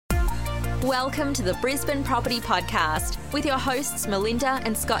Welcome to the Brisbane Property Podcast with your hosts Melinda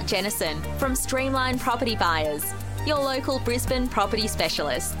and Scott Jennison from Streamline Property Buyers, your local Brisbane property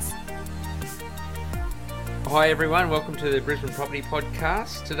specialists. Hi everyone, welcome to the Brisbane Property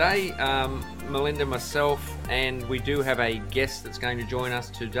Podcast. Today, Melinda, myself, and we do have a guest that's going to join us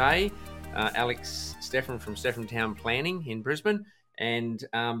today, Alex Stephan from Stephan Town Planning in Brisbane. And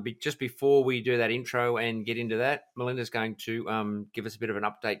just before we do that intro and get into that, Melinda's going to give us a bit of an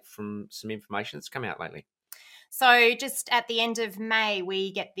update from some information that's come out lately. So just at the end of May,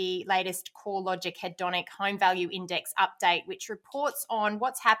 we get the latest CoreLogic Hedonic Home Value Index update, which reports on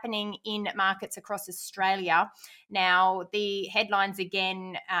what's happening in markets across Australia. Now, the headlines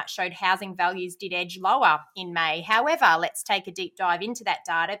again showed housing values did edge lower in May. However, let's take a deep dive into that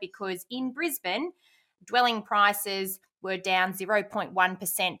data because in Brisbane, dwelling prices were down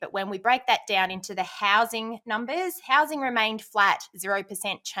 0.1%. But when we break that down into the housing numbers, housing remained flat,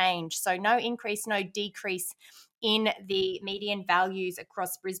 0% change. So no increase, no decrease in the median values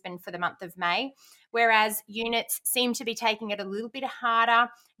across Brisbane for the month of May, whereas units seem to be taking it a little bit harder,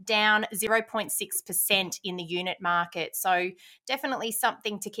 down 0.6% in the unit market. So definitely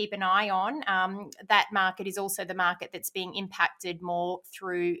something to keep an eye on. That market is also the market that's being impacted more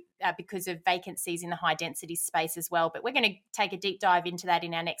through because of vacancies in the high density space as well. But we're going to take a deep dive into that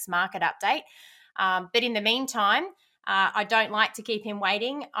in our next market update. But in the meantime, I don't like to keep him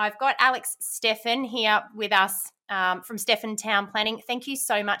waiting. I've got Alex Stephan here with us from Stephan Town Planning. Thank you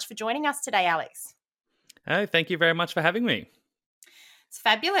so much for joining us today, Alex. Oh, thank you very much for having me. It's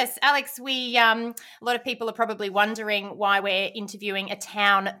fabulous. Alex, a lot of people are probably wondering why we're interviewing a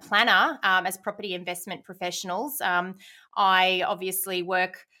town planner as property investment professionals. I obviously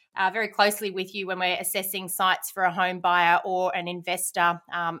work very closely with you when we're assessing sites for a home buyer or an investor,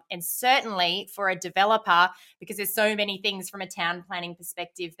 and certainly for a developer, because there's so many things from a town planning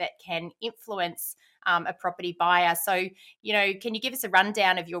perspective that can influence a property buyer. So, can you give us a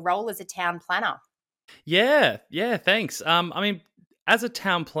rundown of your role as a town planner? Yeah, thanks. As a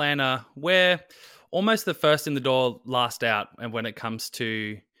town planner, we're almost the first in the door, last out, and when it comes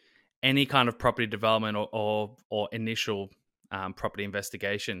to any kind of property development or initial property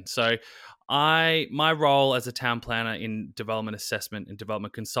investigation. So my role as a town planner in development assessment and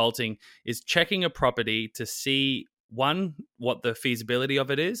development consulting is checking a property to see, one, what the feasibility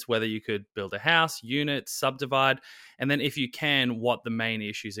of it is, whether you could build a house, unit, subdivide, and then if you can, what the main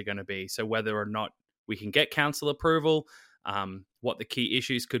issues are going to be. So whether or not we can get council approval, what the key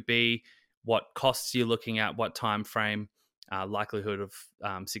issues could be, what costs you're looking at, what time frame, likelihood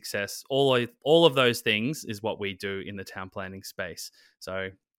of success, all of those things is what we do in the town planning space. So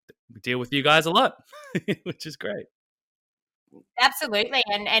we deal with you guys a lot, which is great. Absolutely,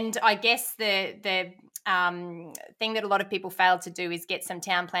 and I guess the thing that a lot of people fail to do is get some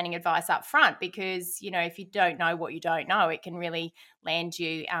town planning advice up front, because if you don't know what you don't know, it can really land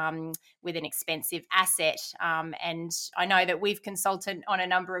you with an expensive asset. And I know that we've consulted on a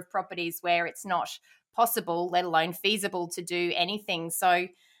number of properties where it's not possible, let alone feasible, to do anything. So,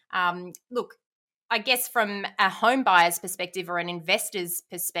 look, I guess from a home buyer's perspective or an investor's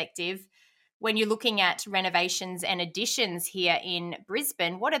perspective, when you're looking at renovations and additions here in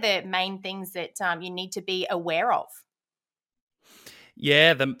Brisbane, what are the main things that you need to be aware of?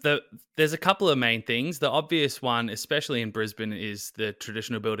 Yeah, there's a couple of main things. The obvious one, especially in Brisbane, is the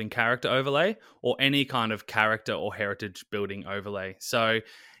traditional building character overlay, or any kind of character or heritage building overlay. So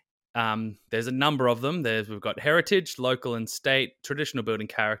there's a number of them. We've got heritage, local and state, traditional building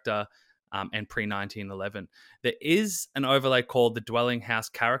character, and pre-1911. There is an overlay called the dwelling house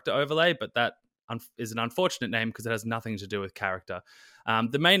character overlay, but that is an unfortunate name because it has nothing to do with character.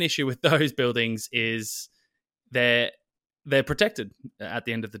 The main issue with those buildings is they're protected at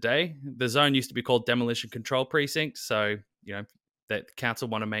the end of the day. The zone used to be called demolition control precinct, so that council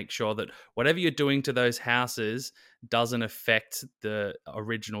want to make sure that whatever you're doing to those houses doesn't affect the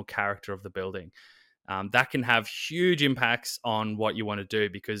original character of the building. That can have huge impacts on what you want to do,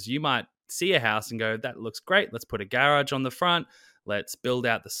 because you might see a house and go, that looks great, let's put a garage on the front, let's build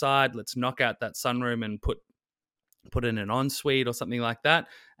out the side, let's knock out that sunroom and put in an ensuite or something like that.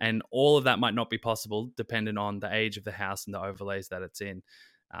 And all of that might not be possible depending on the age of the house and the overlays that it's in.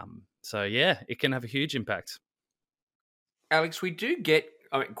 So yeah, it can have a huge impact. Alex, we do get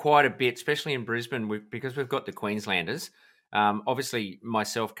quite a bit, especially in Brisbane, because we've got the Queenslanders. Obviously,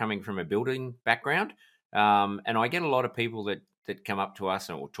 myself coming from a building background, and I get a lot of people that come up to us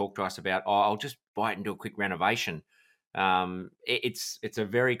or talk to us about, I'll just buy it and do a quick renovation. It's a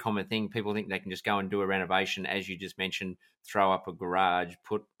very common thing. People think they can just go and do a renovation, as you just mentioned, throw up a garage,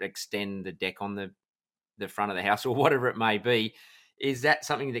 extend the deck on the front of the house or whatever it may be. Is that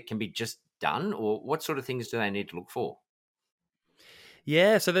something that can be just done, or what sort of things do they need to look for?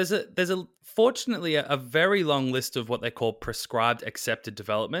 Yeah, so there's a fortunately a very long list of what they call prescribed accepted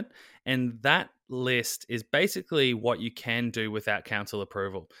development, and that list is basically what you can do without council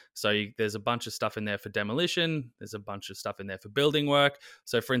approval. So there's a bunch of stuff in there for demolition, there's a bunch of stuff in there for building work.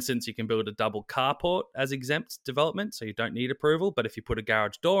 So for instance, you can build a double carport as exempt development, so you don't need approval, but if you put a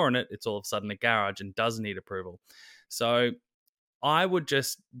garage door on it, it's all of a sudden a garage and does need approval. So I would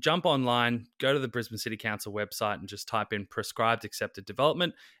just jump online, go to the Brisbane City Council website and just type in prescribed accepted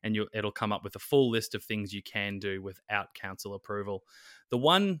development, and it'll come up with a full list of things you can do without council approval. The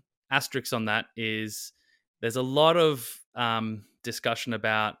one asterisk on that is there's a lot of discussion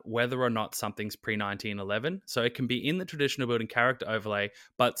about whether or not something's pre-1911. So it can be in the traditional building character overlay,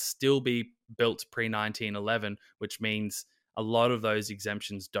 but still be built pre-1911, which means a lot of those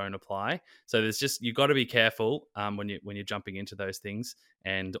exemptions don't apply. So there's just, you've got to be careful when you're jumping into those things,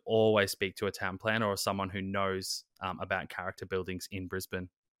 and always speak to a town planner or someone who knows about character buildings in Brisbane.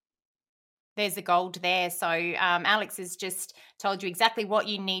 There's the gold there. So Alex has just told you exactly what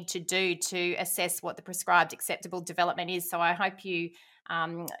you need to do to assess what the prescribed acceptable development is. So I hope you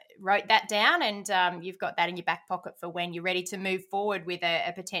wrote that down, and you've got that in your back pocket for when you're ready to move forward with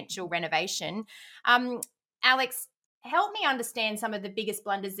a potential renovation. Alex, help me understand some of the biggest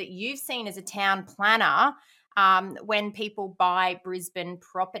blunders that you've seen as a town planner when people buy Brisbane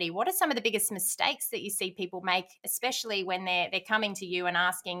property. What are some of the biggest mistakes that you see people make, especially when they're coming to you and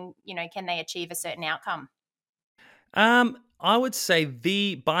asking, can they achieve a certain outcome? I would say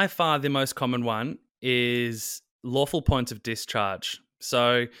by far the most common one is lawful points of discharge.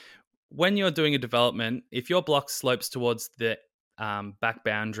 So when you're doing a development, if your block slopes towards the back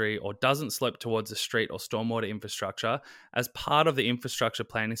boundary or doesn't slope towards a street or stormwater infrastructure, as part of the infrastructure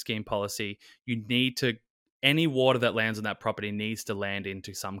planning scheme policy, any water that lands on that property needs to land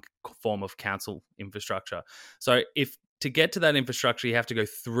into some form of council infrastructure. So if to get to that infrastructure, you have to go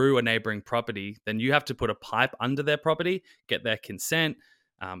through a neighbouring property, then you have to put a pipe under their property, get their consent,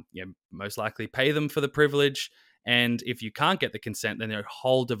 most likely pay them for the privilege. And if you can't get the consent, then their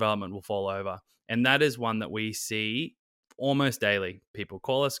whole development will fall over. And that is one that we see almost daily. People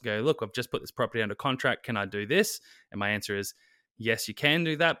call us and go, look, I've just put this property under contract. Can I do this? And my answer is, yes, you can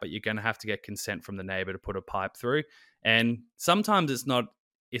do that, but you're going to have to get consent from the neighbor to put a pipe through. And sometimes it's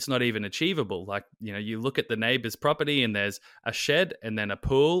not even achievable. Like, you look at the neighbor's property and there's a shed and then a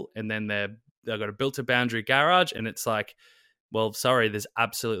pool, and then they've got a built-to boundary garage, and it's like, well, sorry, there's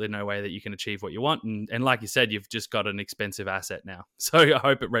absolutely no way that you can achieve what you want. And like you said, you've just got an expensive asset now. So I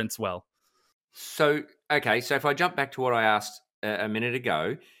hope it rents well. So, okay, so if I jump back to what I asked a minute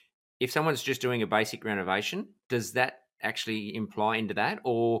ago, if someone's just doing a basic renovation, does that actually imply into that?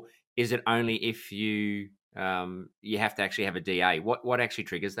 Or is it only if you have to actually have a DA? What actually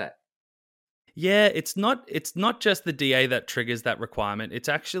triggers that? Yeah, it's not just the DA that triggers that requirement. It's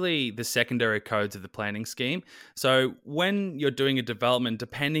actually the secondary codes of the planning scheme. So when you're doing a development,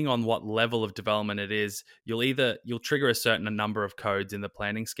 depending on what level of development it is, you'll trigger a certain number of codes in the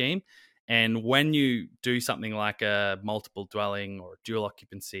planning scheme. And when you do something like a multiple dwelling or dual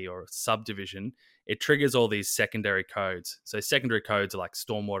occupancy or a subdivision, it triggers all these secondary codes. So secondary codes are like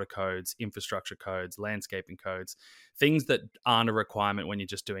stormwater codes, infrastructure codes, landscaping codes, things that aren't a requirement when you're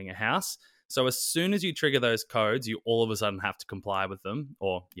just doing a house. So as soon as you trigger those codes, you all of a sudden have to comply with them,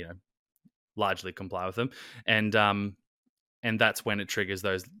 or largely comply with them, and that's when it triggers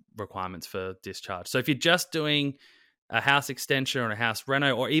those requirements for discharge. So if you're just doing a house extension or a house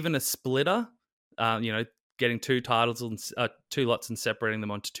reno, or even a splitter, getting two lots and separating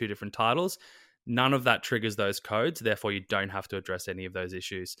them onto two different titles, none of that triggers those codes. Therefore, you don't have to address any of those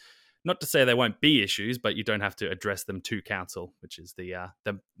issues. Not to say there won't be issues, but you don't have to address them to council, which is the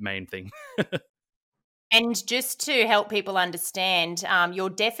main thing. And just to help people understand, your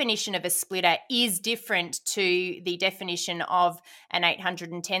definition of a splitter is different to the definition of an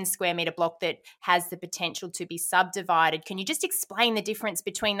 810 square metre block that has the potential to be subdivided. Can you just explain the difference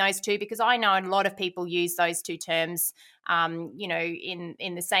between those two? Because I know a lot of people use those two terms, in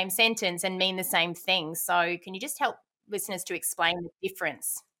the same sentence and mean the same thing. So can you just help listeners to explain the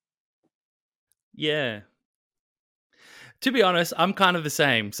difference? Yeah. To be honest, I'm kind of the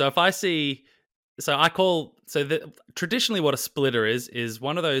same. So if I see... traditionally what a splitter is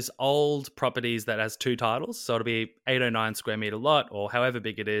one of those old properties that has two titles. So it'll be 809 square meter lot or however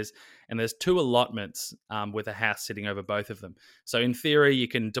big it is. And there's two allotments with a house sitting over both of them. So in theory, you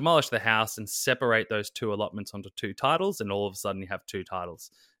can demolish the house and separate those two allotments onto two titles. And all of a sudden you have two titles,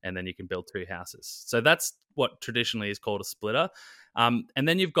 and then you can build two houses. So that's what traditionally is called a splitter. And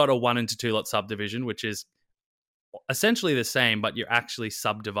then you've got a 1 into 2 lot subdivision, which is essentially the same, but you're actually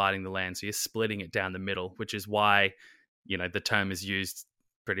subdividing the land. So you're splitting it down the middle, which is why, the term is used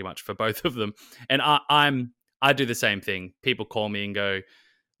pretty much for both of them. And I do the same thing. People call me and go,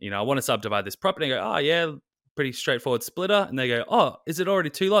 I want to subdivide this property. I go, oh yeah, pretty straightforward splitter. And they go, oh, is it already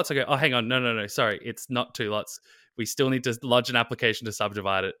 2 lots? I go, oh, hang on. No. Sorry, it's not 2 lots. We still need to lodge an application to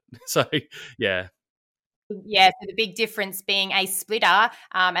subdivide it. So, yeah. Yeah, so the big difference being a splitter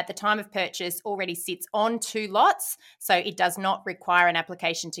at the time of purchase already sits on 2 lots. So it does not require an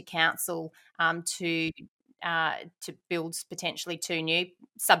application to council to build potentially 2 new,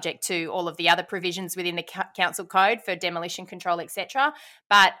 subject to all of the other provisions within the council code for demolition control, etc.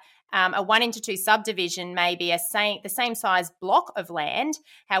 But a 1:2 subdivision may be the same size block of land.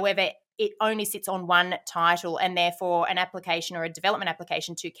 However, it only sits on one title, and therefore an application or a development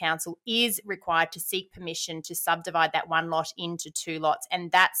application to council is required to seek permission to subdivide that one lot into 2 lots.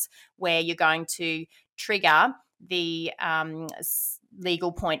 And that's where you're going to trigger the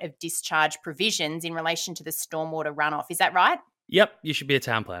legal point of discharge provisions in relation to the stormwater runoff. Is that right? Yep, you should be a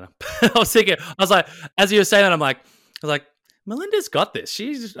town planner. I was thinking, as you were saying that, I was like, Melinda's got this.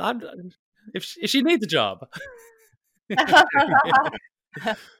 If she needs a job.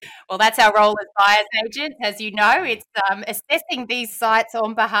 Well, that's our role as buyer's agents. As you know, it's assessing these sites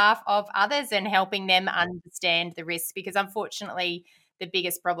on behalf of others and helping them understand the risks, because unfortunately the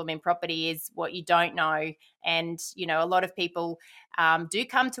biggest problem in property is what you don't know. And, a lot of people do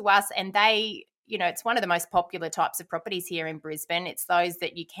come to us, and they, it's one of the most popular types of properties here in Brisbane. It's those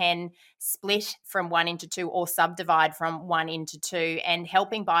that you can split from 1:2 or subdivide from 1:2, and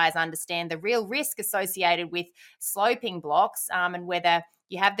helping buyers understand the real risk associated with sloping blocks and whether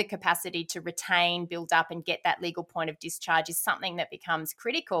you have the capacity to retain, build up and get that legal point of discharge is something that becomes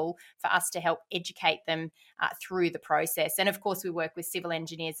critical for us to help educate them through the process. And of course, we work with civil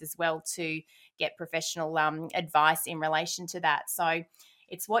engineers as well to get professional advice in relation to that. So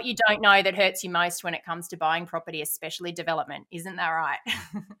it's what you don't know that hurts you most when it comes to buying property, especially development. Isn't that right?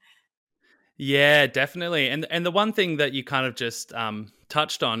 Yeah, definitely. And the one thing that you kind of just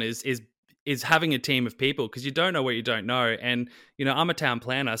touched on is having a team of people, because you don't know what you don't know. And, I'm a town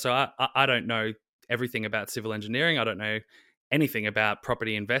planner, so I don't know everything about civil engineering. I don't know anything about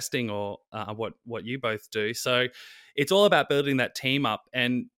property investing or what you both do. So it's all about building that team up.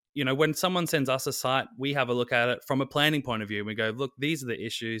 And, when someone sends us a site, we have a look at it from a planning point of view. We go, look, these are the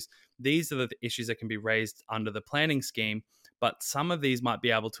issues. These are the issues that can be raised under the planning scheme, but some of these might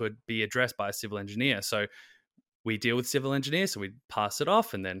be able to be addressed by a civil engineer. So we deal with civil engineers, so we pass it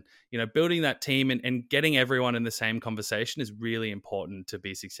off. And then, building that team and getting everyone in the same conversation is really important to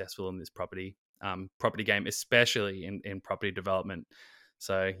be successful in this property game, especially in property development.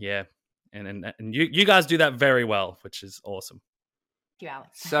 So, yeah. And you guys do that very well, which is awesome. You,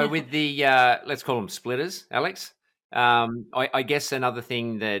 Alex. So with the let's call them splitters, Alex, I guess another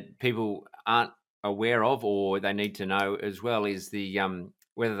thing that people aren't aware of or they need to know as well is the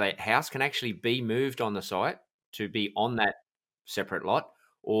whether that house can actually be moved on the site to be on that separate lot,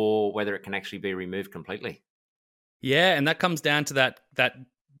 or whether it can actually be removed completely. Yeah, and that comes down to that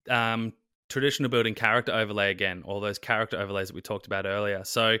traditional building character overlay again, all those character overlays that we talked about earlier.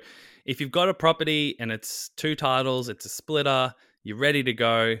 So if you've got a property and it's 2 titles, it's a splitter, you're ready to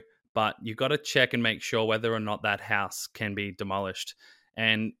go, but you've got to check and make sure whether or not that house can be demolished.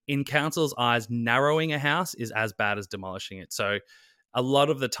 And in council's eyes, narrowing a house is as bad as demolishing it. So a lot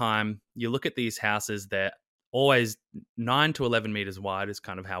of the time you look at these houses, they're always 9 to 11 meters wide is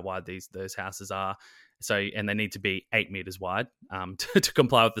kind of how wide those houses are. So, and they need to be 8 meters wide to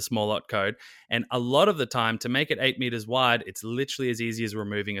comply with the small lot code. And a lot of the time, to make it 8 meters wide, it's literally as easy as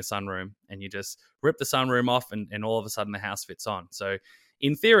removing a sunroom, and you just rip the sunroom off, and all of a sudden the house fits on. So,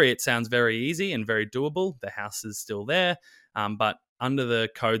 in theory, it sounds very easy and very doable. The house is still there, but under the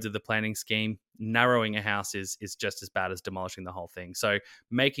codes of the planning scheme, narrowing a house is just as bad as demolishing the whole thing. So,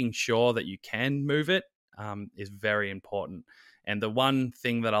 making sure that you can move it is very important. And the one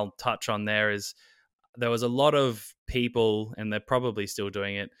thing that I'll touch on there is, there was a lot of people, and they're probably still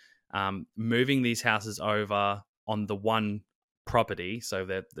doing it, moving these houses over on the one property. So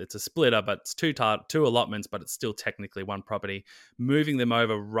that it's a splitter, but it's two allotments, but it's still technically one property. Moving them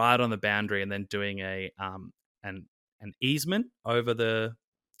over right on the boundary, and then doing an easement over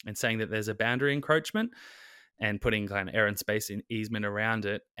and saying that there's a boundary encroachment, and putting kind of air and space in easement around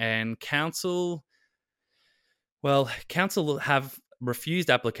it. And council have refused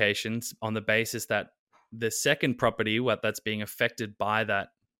applications on the basis that the second property that's being affected by that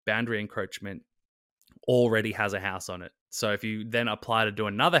boundary encroachment already has a house on it. So if you then apply to do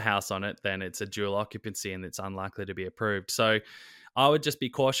another house on it, then it's a dual occupancy and it's unlikely to be approved. So I would just be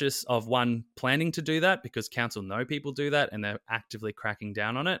cautious of planning to do that, because council know people do that and they're actively cracking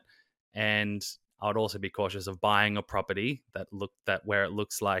down on it. And I would also be cautious of buying a property where it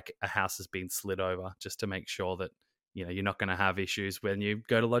looks like a house has been slid over, just to make sure that you're not going to have issues when you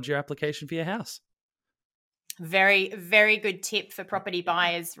go to lodge your application for your house. Very, very good tip for property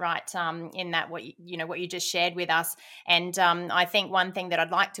buyers, right? In that what you just shared with us, and I think one thing that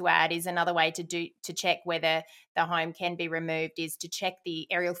I'd like to add is another way to check whether the home can be removed is to check the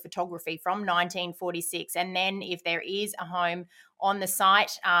aerial photography from 1946, and then if there is a home on the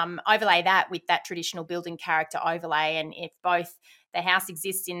site, overlay that with that traditional building character overlay, and if both the house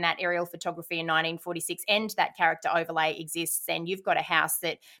exists in that aerial photography in 1946 and that character overlay exists, then you've got a house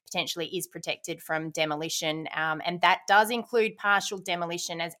that potentially is protected from demolition. And that does include partial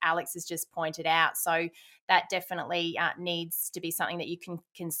demolition, as Alex has just pointed out. So that definitely needs to be something that you can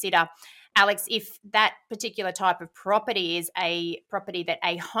consider. Alex, if that particular type of property is a property that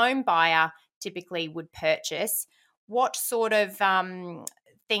a home buyer typically would purchase, what sort of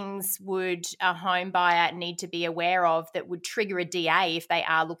things would a home buyer need to be aware of that would trigger a DA if they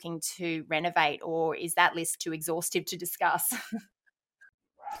are looking to renovate, or is that list too exhaustive to discuss?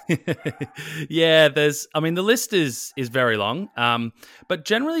 Yeah, the list is very long, but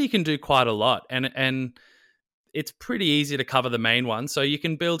generally you can do quite a lot, and it's pretty easy to cover the main ones. So you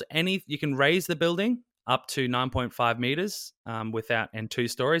can raise the building up to 9.5 meters and 2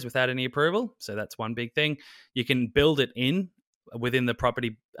 stories without any approval. So that's one big thing. You can build it within the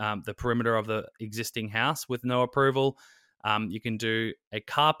property, the perimeter of the existing house with no approval. You can do a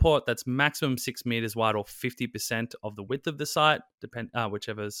carport that's maximum 6 meters wide or 50% of the width of the site,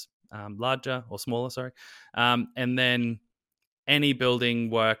 whichever's larger or smaller, sorry. And then any building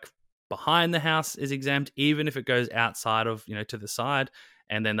work behind the house is exempt, even if it goes outside of, to the side.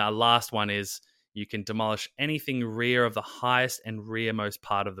 And then the last one is you can demolish anything rear of the highest and rearmost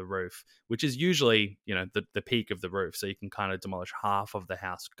part of the roof, which is usually, the peak of the roof. So you can kind of demolish half of the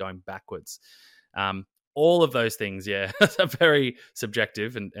house going backwards. All of those things, yeah, are very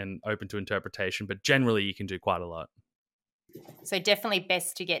subjective and open to interpretation, but generally you can do quite a lot. So definitely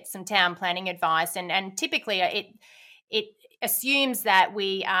best to get some town planning advice. And typically it assumes that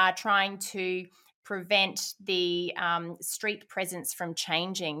we are trying to prevent the street presence from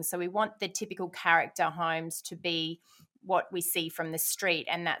changing. So we want the typical character homes to be what we see from the street,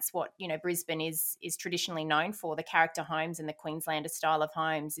 and that's what Brisbane is traditionally known for, the character homes and the Queenslander style of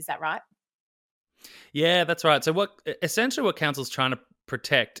homes. Is that right? Yeah, that's right. So what council's trying to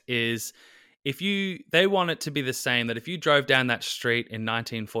protect is they want it to be the same, that if you drove down that street in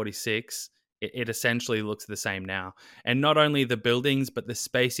 1946, it essentially looks the same now. And not only the buildings, but the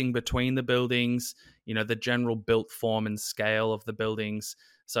spacing between the buildings, the general built form and scale of the buildings.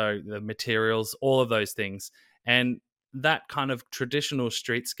 So the materials, all of those things. And that kind of traditional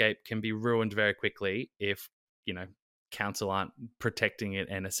streetscape can be ruined very quickly if, council aren't protecting it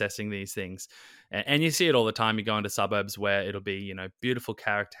and assessing these things. And you see it all the time. You go into suburbs where it'll be, beautiful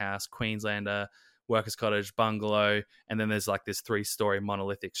character house, Queenslander, workers' cottage, bungalow, and then there's like this 3-story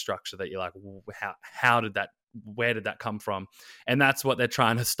monolithic structure that you're like, where did that come from? And that's what they're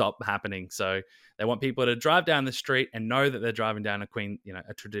trying to stop happening. So they want people to drive down the street and know that they're driving down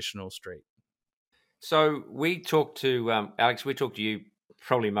a traditional street. So we talk to Alex. We talk to you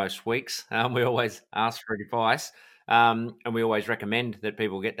probably most weeks. We always ask for advice, and we always recommend that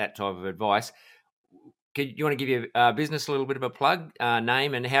people get that type of advice. You want to give your business a little bit of a plug,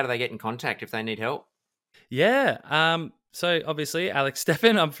 name, and how do they get in contact if they need help? Yeah. So obviously, Alex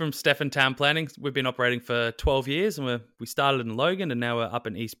Steffen. I'm from Steffen Town Planning. We've been operating for 12 years, and we started in Logan, and now we're up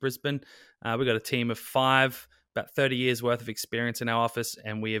in East Brisbane. We've got a team of 5, about 30 years worth of experience in our office,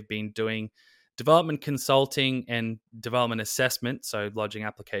 and we have been doing development consulting and development assessment, so lodging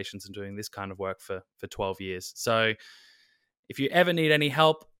applications and doing this kind of work for 12 years. So if you ever need any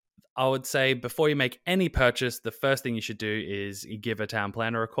help, I would say before you make any purchase, the first thing you should do is you give a town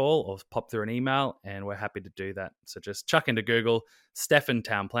planner a call or pop through an email, and we're happy to do that. So just chuck into Google Steffen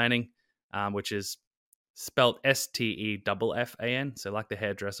Town Planning, which is spelled STEFFAN, so like the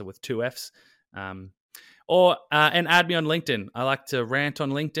hairdresser with 2 Fs. And add me on LinkedIn. I like to rant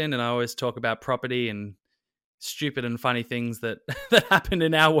on LinkedIn, and I always talk about property and stupid and funny things that happen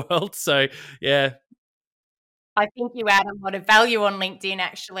in our world. So yeah. I think you add a lot of value on LinkedIn,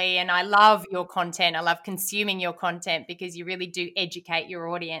 actually, and I love your content. I love consuming your content because you really do educate your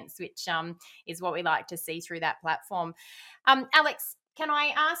audience, which is what we like to see through that platform. Alex, can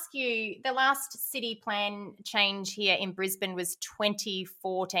I ask you, the last city plan change here in Brisbane was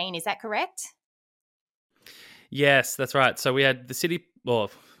 2014, is that correct? Yes, that's right. So we had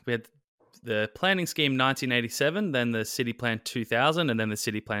the Planning Scheme 1987, then the City Plan 2000, and then the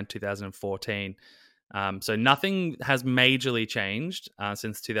City Plan 2014. So nothing has majorly changed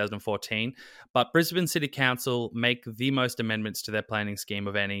since 2014, but Brisbane City Council make the most amendments to their planning scheme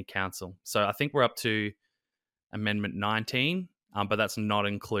of any council. So I think we're up to Amendment 19, but that's not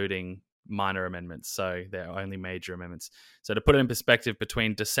including minor amendments. So they're only major amendments. So to put it in perspective,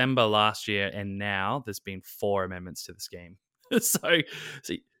 between December last year and now, there's been 4 amendments to the scheme.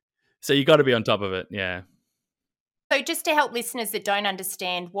 So you got to be on top of it. Yeah. So just to help listeners that don't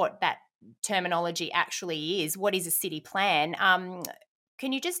understand what that terminology actually is, what is a city plan?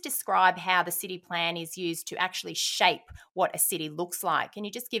 Can you just describe how the city plan is used to actually shape what a city looks like? Can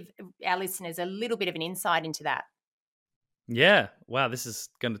you just give our listeners a little bit of an insight into that? Yeah. Wow, this is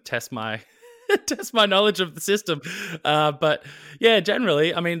going to test my test my knowledge of the system. But yeah,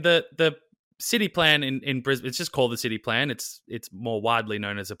 generally, I mean, the city plan in Brisbane, it's just called the city plan. It's more widely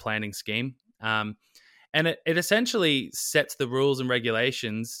known as a planning scheme. And it essentially sets the rules and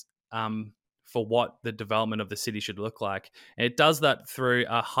regulations for what the development of the city should look like. And it does that through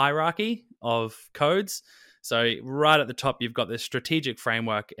a hierarchy of codes. So right at the top, you've got the strategic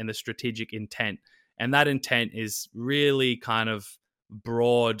framework and the strategic intent. And that intent is really kind of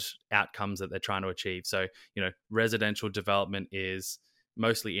broad outcomes that they're trying to achieve. So, residential development is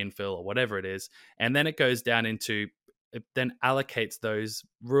mostly infill or whatever it is. And then it goes down into, it then allocates those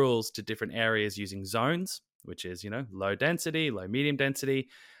rules to different areas using zones, which is, low density, low medium density,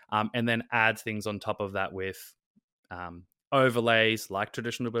 and then adds things on top of that with overlays like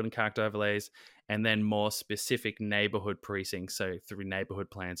traditional building character overlays, and then more specific neighborhood precincts, so through neighborhood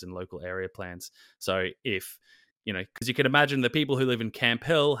plans and local area plans. So if, because you can imagine the people who live in Camp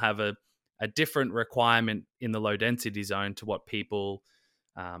Hill have a different requirement in the low density zone to what people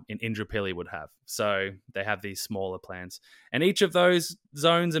in Indooroopilly would have. So they have these smaller plans. And each of those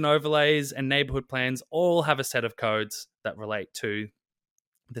zones and overlays and neighborhood plans all have a set of codes that relate to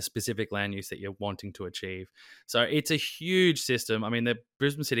the specific land use that you're wanting to achieve. So it's a huge system. I mean, the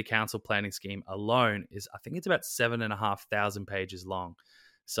Brisbane City Council planning scheme alone is, I think it's about 7,500 pages long.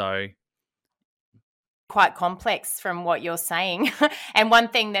 So quite complex from what you're saying. And one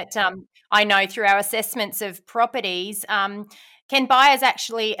thing that I know through our assessments of properties, can buyers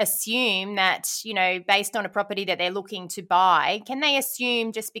actually assume that, based on a property that they're looking to buy, can they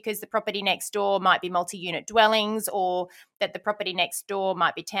assume just because the property next door might be multi-unit dwellings or that the property next door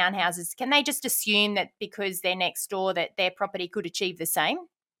might be townhouses, can they just assume that because they're next door that their property could achieve the same?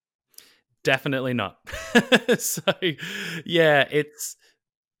 Definitely not. So, yeah, it's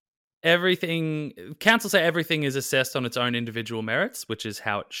everything. Council say everything is assessed on its own individual merits, which is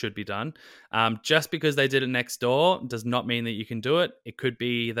how it should be done. Just because they did it next door does not mean that you can do it. It could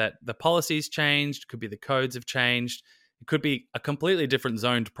be that the policies changed, could be the codes have changed. It could be a completely different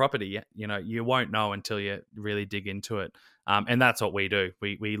zoned property. You won't know until you really dig into it. And that's what we do.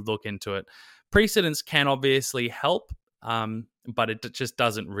 We look into it. Precedents can obviously help, but it just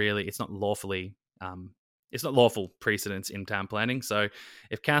doesn't really, it's not lawfully it's not lawful precedence in town planning. So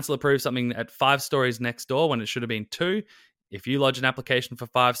if council approves something at 5 stories next door when it should have been 2, if you lodge an application for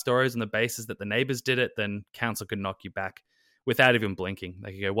 5 stories on the basis that the neighbours did it, then council can knock you back without even blinking.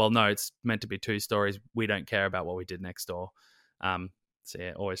 They can go, well, no, it's meant to be 2 stories. We don't care about what we did next door. So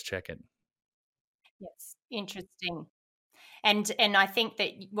yeah, always check it. Yes, interesting. And I think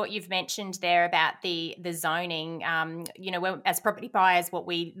that what you've mentioned there about the zoning, as property buyers, what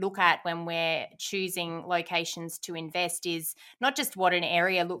we look at when we're choosing locations to invest is not just what an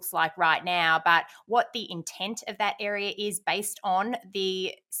area looks like right now, but what the intent of that area is based on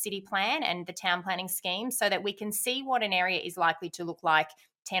the city plan and the town planning scheme, so that we can see what an area is likely to look like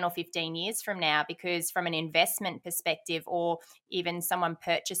 10 or 15 years from now. Because from an investment perspective, or even someone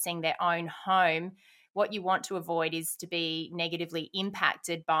purchasing their own home, what you want to avoid is to be negatively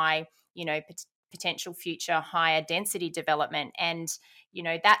impacted by, potential future higher density development. And,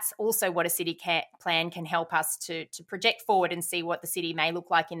 that's also what a city plan can help us to project forward and see what the city may look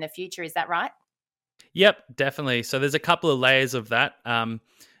like in the future. Is that right? Yep, definitely. So there's a couple of layers of that.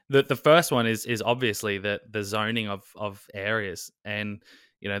 The first one is obviously the zoning of areas. And,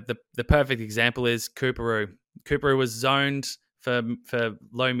 the perfect example is Coorparoo. Coorparoo was zoned for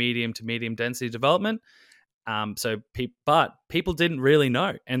low, medium to medium density development. But people didn't really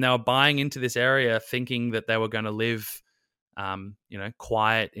know, and they were buying into this area thinking that they were going to live,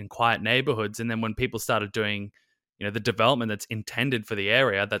 quiet in quiet neighborhoods. And then when people started doing, the development that's intended for the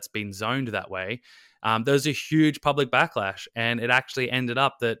area that's been zoned that way, there was a huge public backlash, and it actually ended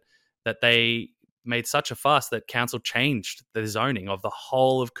up that they made such a fuss that council changed the zoning of the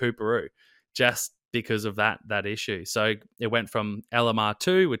whole of Coorparoo just because of that issue. So it went from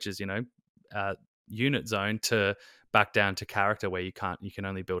LMR2, which is, unit zone to back down to character where you can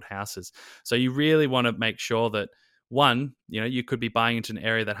only build houses. So you really want to make sure that, one, you could be buying into an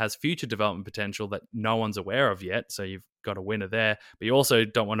area that has future development potential that no one's aware of yet. So you've got a winner there, but you also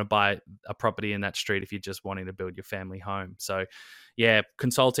don't want to buy a property in that street if you're just wanting to build your family home. So yeah,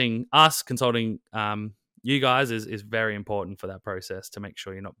 consulting you guys is very important for that process to make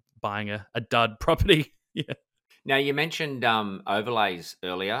sure you're not buying a dud property. Yeah. Now, you mentioned overlays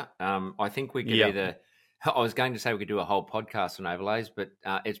earlier. I think we could I was going to say we could do a whole podcast on overlays, but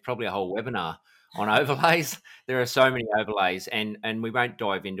it's probably a whole webinar on overlays. There are so many overlays, and we won't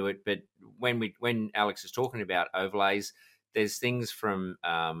dive into it. But when Alex is talking about overlays, there's things from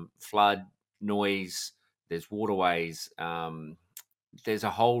flood, noise, there's waterways, there's a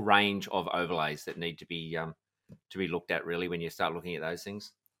whole range of overlays that need to be looked at, really, when you start looking at those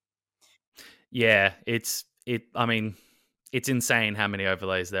things. Yeah, I mean, it's insane how many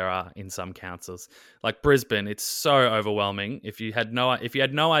overlays there are in some councils. Like Brisbane, it's so overwhelming. If you had no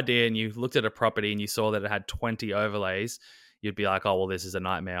idea and you looked at a property and you saw that it had 20 overlays, you'd be like, oh, well, this is a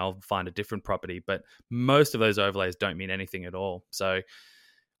nightmare. I'll find a different property. But most of those overlays don't mean anything at all. So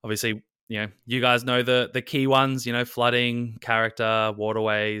obviously, you guys know the key ones, flooding, character,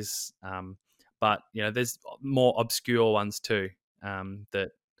 waterways. But there's more obscure ones too,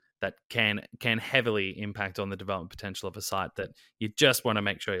 that can heavily impact on the development potential of a site that you just want to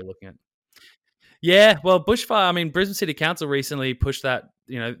make sure you're looking at. Yeah, well, bushfire, I mean, Brisbane City Council recently pushed that,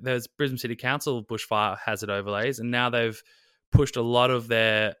 there's Brisbane City Council bushfire hazard overlays, and now they've pushed a lot of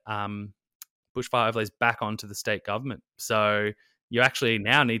their bushfire overlays back onto the state government. So you actually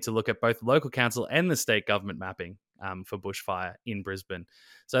now need to look at both local council and the state government mapping for bushfire in Brisbane.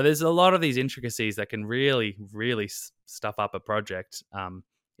 So there's a lot of these intricacies that can really, really stuff up a project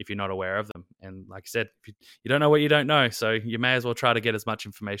if you're not aware of them. And like I said, you don't know what you don't know. So you may as well try to get as much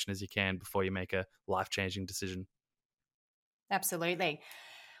information as you can before you make a life-changing decision. Absolutely.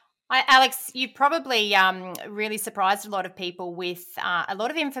 Alex, you probably really surprised a lot of people with a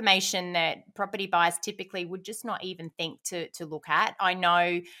lot of information that property buyers typically would just not even think to look at. I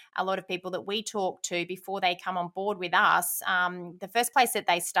know a lot of people that we talk to before they come on board with us, the first place that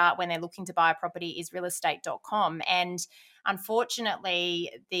they start when they're looking to buy a property is realestate.com. And unfortunately,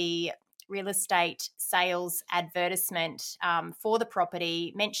 the real estate sales advertisement for the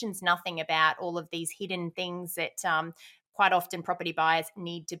property mentions nothing about all of these hidden things that quite often property buyers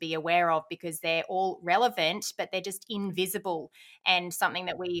need to be aware of, because they're all relevant, but they're just invisible. And something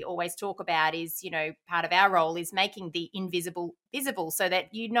that we always talk about is, part of our role is making the invisible visible, so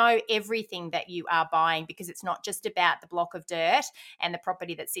that you know everything that you are buying, because it's not just about the block of dirt and the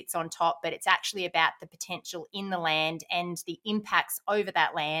property that sits on top, but it's actually about the potential in the land and the impacts over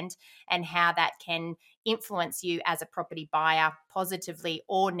that land and how that can influence you as a property buyer positively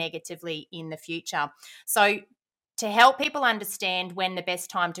or negatively in the future. So to help people understand when the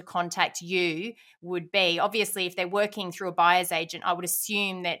best time to contact you would be, obviously, if they're working through a buyer's agent, I would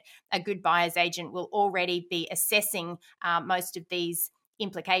assume that a good buyer's agent will already be assessing most of these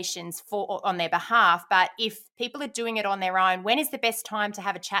implications on their behalf. But if people are doing it on their own, when is the best time to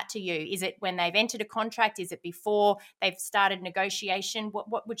have a chat to you? Is it when they've entered a contract? Is it before they've started negotiation?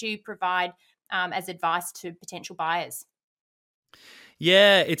 What would you provide as advice to potential buyers?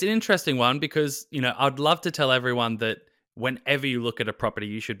 Yeah, it's an interesting one because, I'd love to tell everyone that whenever you look at a property,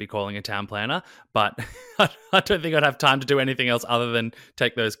 you should be calling a town planner, but I don't think I'd have time to do anything else other than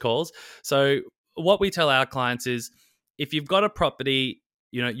take those calls. So what we tell our clients is, if you've got a property,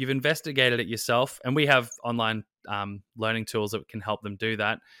 you've investigated it yourself, and we have online learning tools that can help them do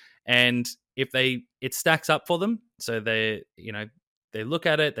that. And if it stacks up for them, so they look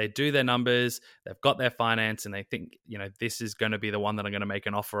at it, they do their numbers, they've got their finance, and they think, this is going to be the one that I'm going to make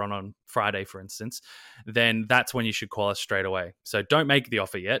an offer on Friday, for instance, then that's when you should call us straight away. So don't make the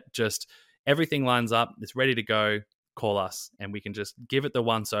offer yet. Just everything lines up, it's ready to go, call us, and we can just give it the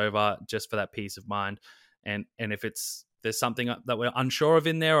once over just for that peace of mind. And if there's something that we're unsure of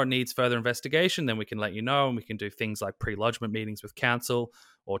in there or needs further investigation, then we can let you know, and we can do things like pre-lodgement meetings with council,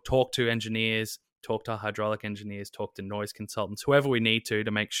 or talk to engineers, talk to hydraulic engineers, talk to noise consultants, whoever we need to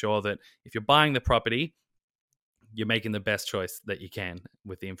make sure that if you're buying the property, you're making the best choice that you can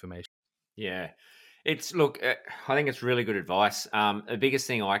with the information. Yeah. I think it's really good advice. The biggest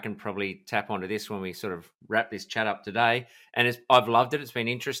thing I can probably tap onto this when we sort of wrap this chat up today, and I've loved it. It's been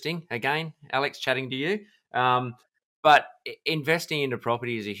interesting. Again, Alex, chatting to you. But investing into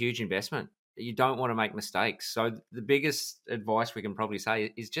property is a huge investment. You don't want to make mistakes. So the biggest advice we can probably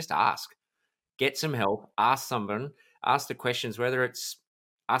say is just ask. Get some help, ask someone, ask the questions, whether it's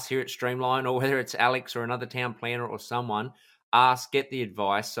us here at Streamline or whether it's Alex or another town planner or someone. ask, get the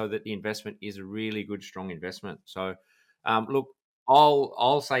advice so that the investment is a really good, strong investment. So, look,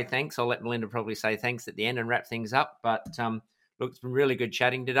 I'll say thanks. I'll let Melinda probably say thanks at the end and wrap things up. But look, it's been really good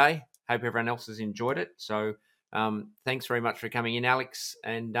chatting today. Hope everyone else has enjoyed it. So thanks very much for coming in, Alex.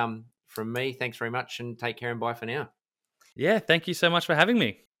 And from me, thanks very much and take care and bye for now. Yeah, thank you so much for having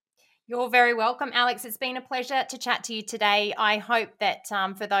me. You're very welcome, Alex. It's been a pleasure to chat to you today. I hope that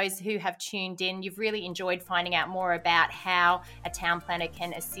for those who have tuned in, you've really enjoyed finding out more about how a town planner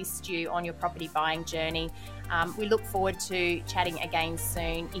can assist you on your property buying journey. We look forward to chatting again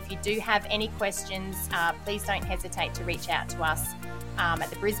soon. If you do have any questions, please don't hesitate to reach out to us at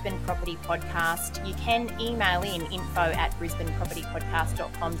the Brisbane Property Podcast. You can email in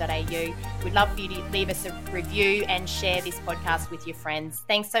info@brisbanepropertypodcast.com.au. We'd love for you to leave us a review and share this podcast with your friends.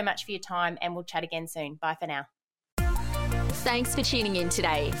 Thanks so much for your time, and we'll chat again soon. Bye for now. Thanks for tuning in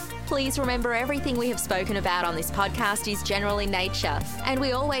today. Please remember, everything we have spoken about on this podcast is general in nature, and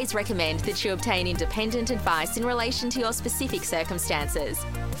we always recommend that you obtain independent advice in relation to your specific circumstances.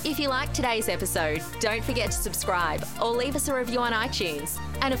 If you liked today's episode, don't forget to subscribe or leave us a review on iTunes.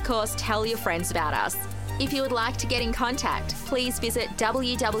 And of course, tell your friends about us. If you would like to get in contact, please visit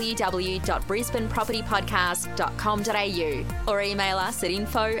www.brisbanepropertypodcast.com.au or email us at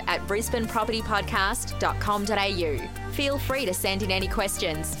info@brisbanepropertypodcast.com.au. Feel free to send in any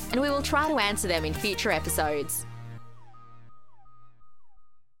questions and we will try to answer them in future episodes.